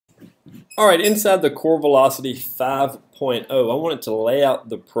All right, inside the Core Velocity 5.0, I wanted to lay out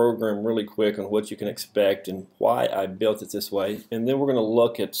the program really quick on what you can expect and why I built it this way. And then we're going to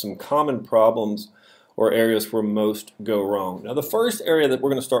look at some common problems or areas where most go wrong. Now, the first area that we're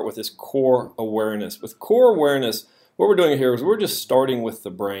going to start with is core awareness. With core awareness, what we're doing here is we're just starting with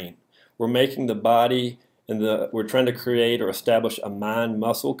the brain. We're making the body and we're trying to create or establish a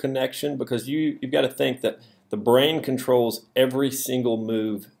mind-muscle connection, because you've got to think that the brain controls every single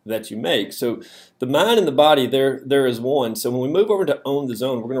move that you make. So the mind and the body, there is one. So when we move over to Own the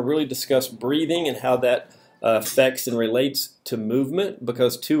Zone, we're going to really discuss breathing and how that affects and relates to movement,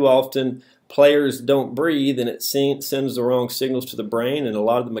 because too often players don't breathe and it sends the wrong signals to the brain, and a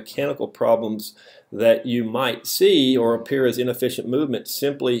lot of the mechanical problems that you might see or appear as inefficient movement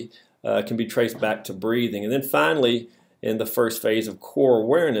simply can be traced back to breathing. And then finally, in the first phase of core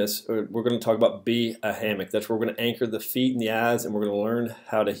awareness, we're going to talk about be a hammock. That's where we're going to anchor the feet and the eyes, and we're going to learn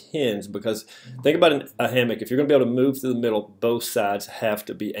how to hinge, because think about a hammock. If you're going to be able to move through the middle, both sides have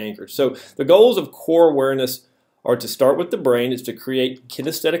to be anchored. So the goals of core awareness are to start with the brain, is to create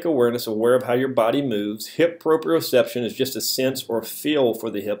kinesthetic awareness, aware of how your body moves. Hip proprioception is just a sense or feel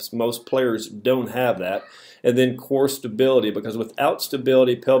for the hips. Most players don't have that. And then core stability, because without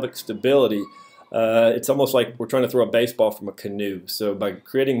stability, pelvic stability, it's almost like we're trying to throw a baseball from a canoe. So by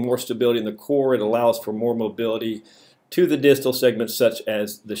creating more stability in the core, it allows for more mobility to the distal segments, such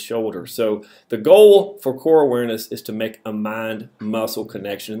as the shoulder. So the goal for core awareness is to make a mind-muscle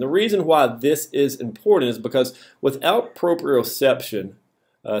connection. And the reason why this is important is because without proprioception,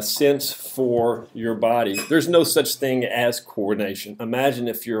 sense for your body, there's no such thing as coordination. Imagine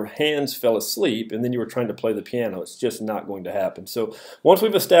if your hands fell asleep and then you were trying to play the piano. It's just not going to happen. So once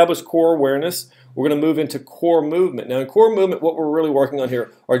we've established core awareness, we're going to move into core movement. Now in core movement, what we're really working on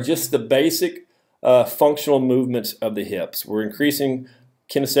here are just the basic functional movements of the hips. We're increasing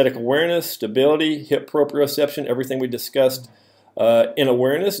kinesthetic awareness, stability, hip proprioception, everything we discussed in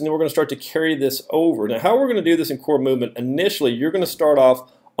awareness, and then we're going to start to carry this over. Now, how we're going to do this in core movement, initially you're going to start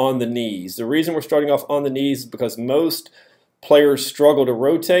off on the knees. The reason we're starting off on the knees is because most players struggle to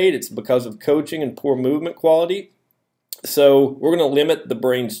rotate. It's because of coaching and poor movement quality. So we're going to limit the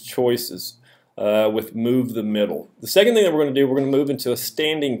brain's choices with move the middle. The second thing that we're going to do, we're going to move into a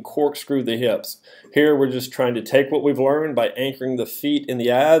standing corkscrew the hips. Here we're just trying to take what we've learned by anchoring the feet in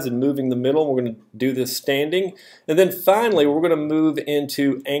the eyes and moving the middle. We're going to do this standing. And then finally we're going to move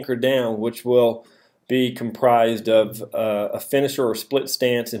into anchor down, which will be comprised of a finisher or split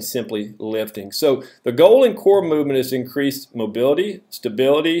stance and simply lifting. So the goal in core movement is to increase mobility,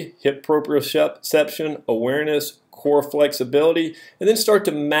 stability, hip proprioception, awareness, core flexibility, and then start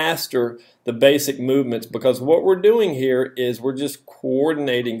to master the basic movements, because what we're doing here is we're just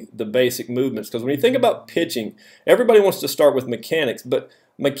coordinating the basic movements. Because when you think about pitching, everybody wants to start with mechanics, but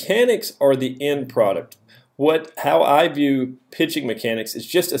mechanics are the end product. How I view pitching mechanics is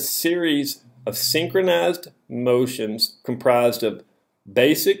just a series of synchronized motions comprised of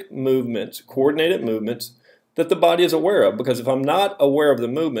basic movements, coordinated movements that the body is aware of. Because if I'm not aware of the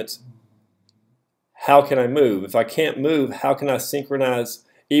movements, how can I move? If I can't move, how can I synchronize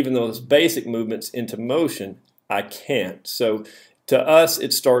even those basic movements into motion? I can't. So to us,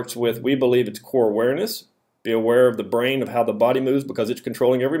 it starts with, we believe it's core awareness. Be aware of the brain, of how the body moves, because it's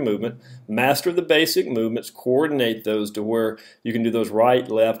controlling every movement. Master the basic movements, coordinate those to where you can do those right,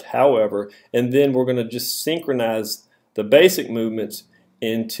 left, however, and then we're going to just synchronize the basic movements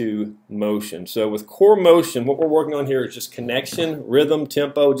into motion. So with core motion, what we're working on here is just connection, rhythm,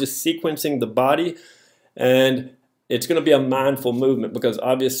 tempo, just sequencing the body. And it's going to be a mindful movement, because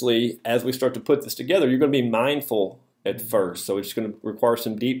obviously as we start to put this together, you're going to be mindful at first. So it's going to require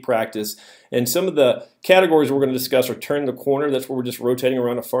some deep practice. And some of the categories we're going to discuss are turn the corner. That's where we're just rotating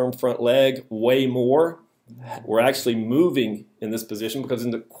around a firm front leg way more. We're actually moving in this position, because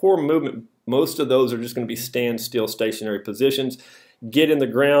in the core movement, most of those are just going to be stand still stationary positions. Get in the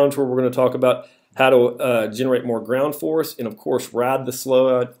ground, where we're going to talk about how to generate more ground force, and of course ride the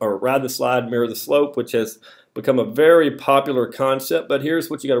slide, mirror the slope, which has become a very popular concept. But here's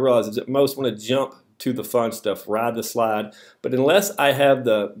what you got to realize, is that most want to jump to the fun stuff, ride the slide. But unless I have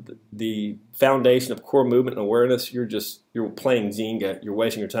the foundation of core movement and awareness, you're playing Jenga. You're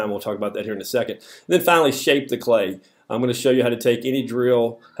wasting your time. We'll talk about that here in a second. And then finally, shape the clay. I'm going to show you how to take any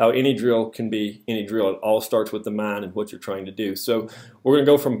drill, how any drill can be any drill. It all starts with the mind and what you're trying to do. So we're going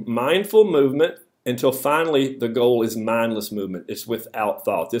to go from mindful movement until finally the goal is mindless movement. It's without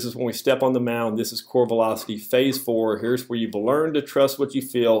thought. This is when we step on the mound. This is core velocity phase 4. Here's where you've learned to trust what you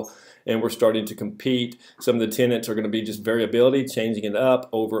feel, and we're starting to compete. Some of the tenets are going to be just variability, changing it up,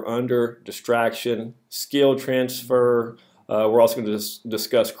 over, under, distraction, skill transfer, We're also going to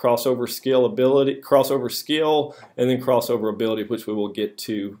discuss crossover skill, and then crossover ability, which we will get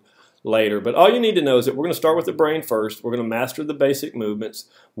to later. But all you need to know is that we're going to start with the brain first. We're going to master the basic movements.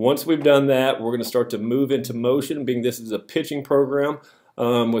 Once we've done that, we're going to start to move into motion, being this is a pitching program.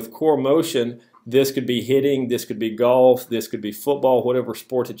 With core motion, this could be hitting, this could be golf, this could be football, whatever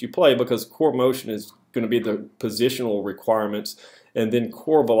sport that you play, because core motion is going to be the positional requirements. And then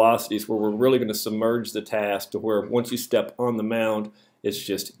core velocities, where we're really going to submerge the task to where once you step on the mound, it's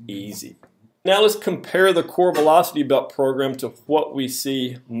just easy. Now let's compare the core velocity belt program to what we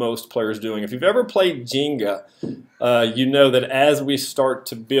see most players doing. If you've ever played Jenga, you know that as we start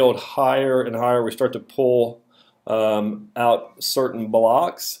to build higher and higher, we start to pull out certain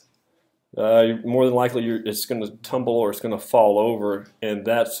blocks. More than likely it's going to tumble or it's going to fall over, and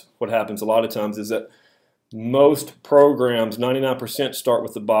that's what happens a lot of times is that most programs, 99%, start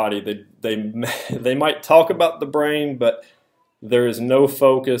with the body. They might talk about the brain, but there is no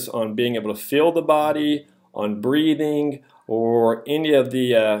focus on being able to feel the body, on breathing, or any of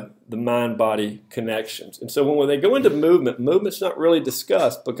the mind-body connections. And so when they go into movement, movement's not really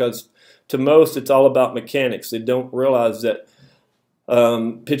discussed because to most it's all about mechanics. They don't realize that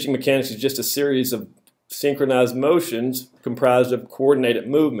pitching mechanics is just a series of synchronized motions comprised of coordinated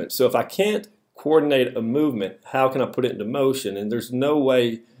movement. So if I can't coordinate a movement, how can I put it into motion? And there's no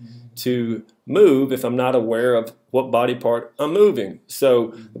way to move if I'm not aware of what body part I'm moving. So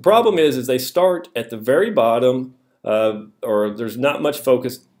the problem is they start at the very bottom, or there's not much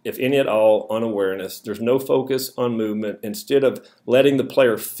focus, if any at all, on awareness. There's no focus on movement. Instead of letting the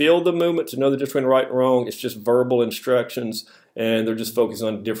player feel the movement to know the difference between right and wrong, it's just verbal instructions, and they're just focused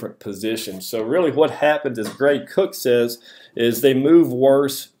on different positions. So really what happens, as Gray Cook says, is they move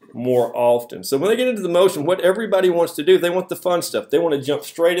worse more often. So when they get into the motion, what everybody wants to do, they want the fun stuff. They want to jump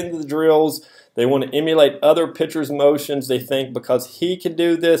straight into the drills. They want to emulate other pitchers' motions. They think because he can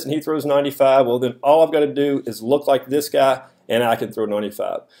do this and he throws 95, well then all I've got to do is look like this guy and I can throw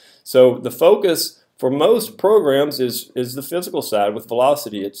 95. So the focus for most programs is the physical side with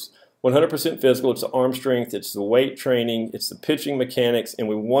velocity. It's 100% physical, it's the arm strength, it's the weight training, it's the pitching mechanics, and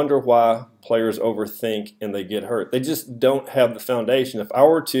we wonder why players overthink and they get hurt. They just don't have the foundation. If I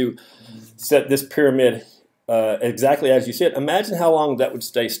were to set this pyramid exactly as you said, imagine how long that would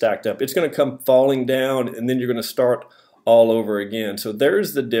stay stacked up. It's going to come falling down, and then you're going to start all over again. So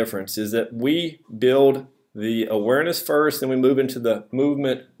there's the difference, is that we build the awareness first, then we move into the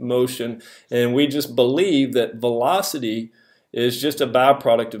movement, motion, and we just believe that velocity is just a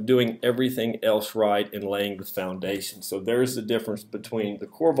byproduct of doing everything else right and laying the foundation. So there's the difference between the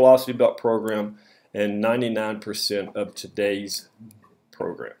core velocity belt program and 99% of today's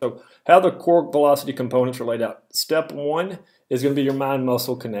program. So how the core velocity components are laid out. Step one is going to be your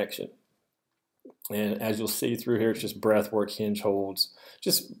mind-muscle connection. And as you'll see through here, it's just breath work, hinge holds,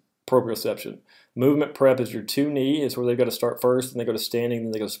 just proprioception. Movement prep is your 2-knee. It's where they've got to start first, and they go to standing,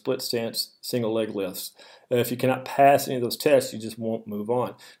 then they go to split stance, single leg lifts. If you cannot pass any of those tests, you just won't move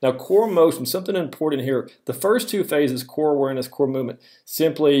on. Now, core motion, something important here. The first two phases, core awareness, core movement,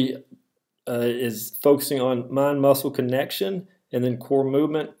 simply is focusing on mind-muscle connection, and then core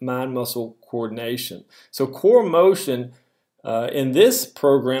movement, mind-muscle coordination. So core motion in this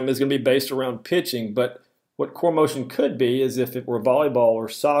program is going to be based around pitching, but what core motion could be is if it were volleyball or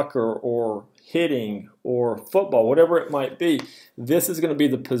soccer or hitting or football, whatever it might be, this is going to be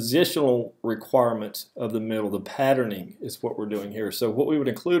the positional requirements of the middle. The patterning is what we're doing here. So what we would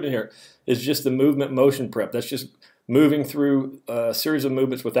include in here is just the movement motion prep. That's just moving through a series of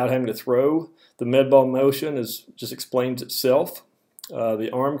movements without having to throw. The med ball motion just explains itself, the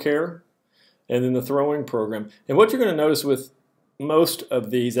arm care, and then the throwing program. And what you're going to notice with most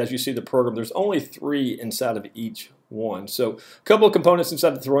of these, as you see the program, there's only 3 inside of each one. So a couple of components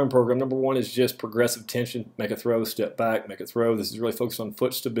inside the throwing program. Number one is just progressive tension. Make a throw, step back, make a throw. This is really focused on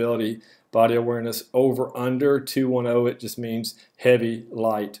foot stability, body awareness. Over, under, 2-1-0. It just means heavy,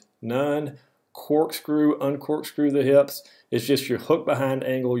 light, none. Corkscrew, uncorkscrew the hips. It's just your hook behind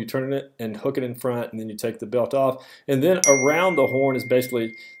angle. You turn it and hook it in front, and then you take the belt off. And then around the horn is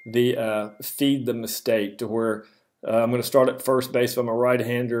basically the feed the mistake, to where I'm going to start at first base if I'm a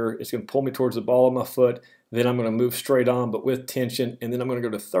right-hander. It's going to pull me towards the ball of my foot. Then I'm going to move straight on, but with tension. And then I'm going to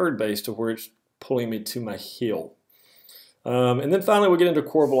go to third base to where it's pulling me to my heel. And then finally, we get into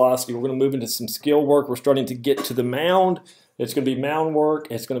core velocity. We're going to move into some skill work. We're starting to get to the mound. It's going to be mound work.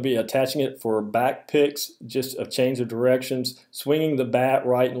 It's going to be attaching it for back picks, just a change of directions, swinging the bat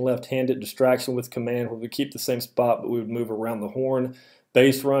right and left-handed, distraction with command, where we keep the same spot, but we would move around the horn.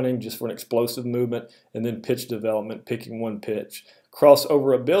 Base running, just for an explosive movement, and then pitch development, picking one pitch.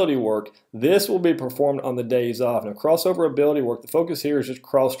 crossover ability work, this will be performed on the days off. Now, crossover ability work, the focus here is just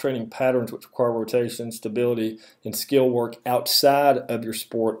cross-training patterns which require rotation, stability, and skill work outside of your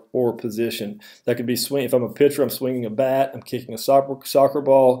sport or position. That could be swing. If I'm a pitcher, I'm swinging a bat, I'm kicking a soccer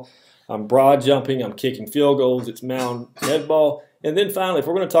ball, I'm broad jumping, I'm kicking field goals, it's mound head ball. And then finally, if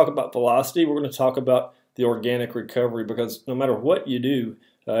we're going to talk about velocity, we're going to talk about the organic recovery, because no matter what you do,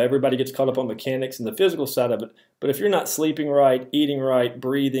 everybody gets caught up on mechanics and the physical side of it. But if you're not sleeping right, eating right,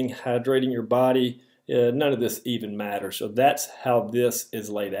 breathing, hydrating your body, none of this even matters. So that's how this is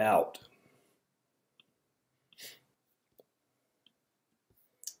laid out.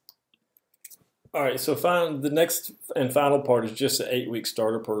 All right, so the next and final part is just the 8-week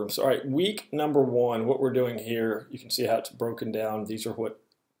starter program. So, all right, week number 1, what we're doing here, you can see how it's broken down. These are what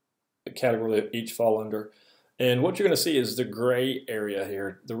the category that each fall under. And what you're going to see is the gray area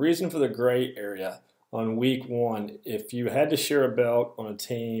here. The reason for the gray area on week 1, if you had to share a belt on a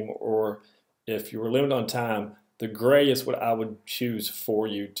team or if you were limited on time, the gray is what I would choose for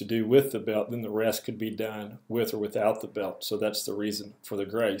you to do with the belt. Then the rest could be done with or without the belt. So that's the reason for the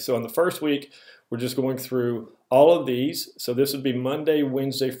gray. So on the first week, we're just going through all of these. So this would be Monday,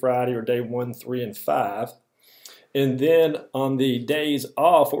 Wednesday, Friday, or day 1, 3, and 5. And then on the days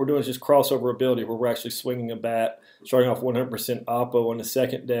off, what we're doing is just crossover ability, where we're actually swinging a bat, starting off 100% oppo on the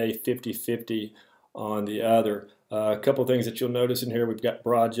second day, 50-50 on the other. A couple of things that you'll notice in here, we've got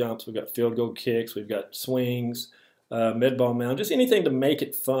broad jumps, we've got field goal kicks, we've got swings, med ball mound, just anything to make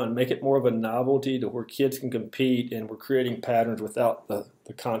it fun, make it more of a novelty to where kids can compete and we're creating patterns without the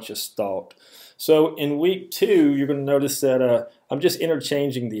conscious thought. So in week 2, you're going to notice that I'm just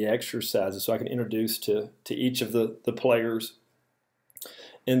interchanging the exercises so I can introduce to each of the players.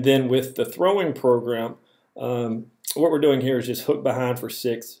 And then with the throwing program, what we're doing here is just hook behind for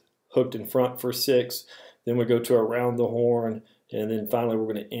 6, hooked in front for 6. Then we go to around the horn, and then finally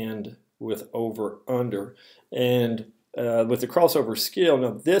we're going to end with over under. And with the crossover skill,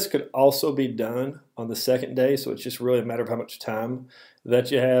 now this could also be done on the second day, so it's just really a matter of how much time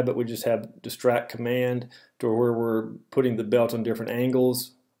that you have, but we just have distract command to where we're putting the belt on different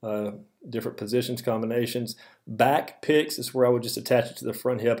angles, different positions, combinations. Back picks is where I would just attach it to the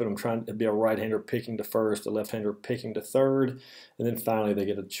front hip, and I'm trying to be a right-hander picking to first, a left-hander picking to third, and then finally they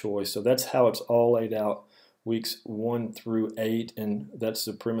get a choice. So that's how it's all laid out, weeks 1 through 8, and that's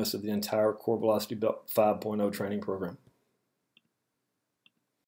the premise of the entire Core Velocity Belt 5.0 training program.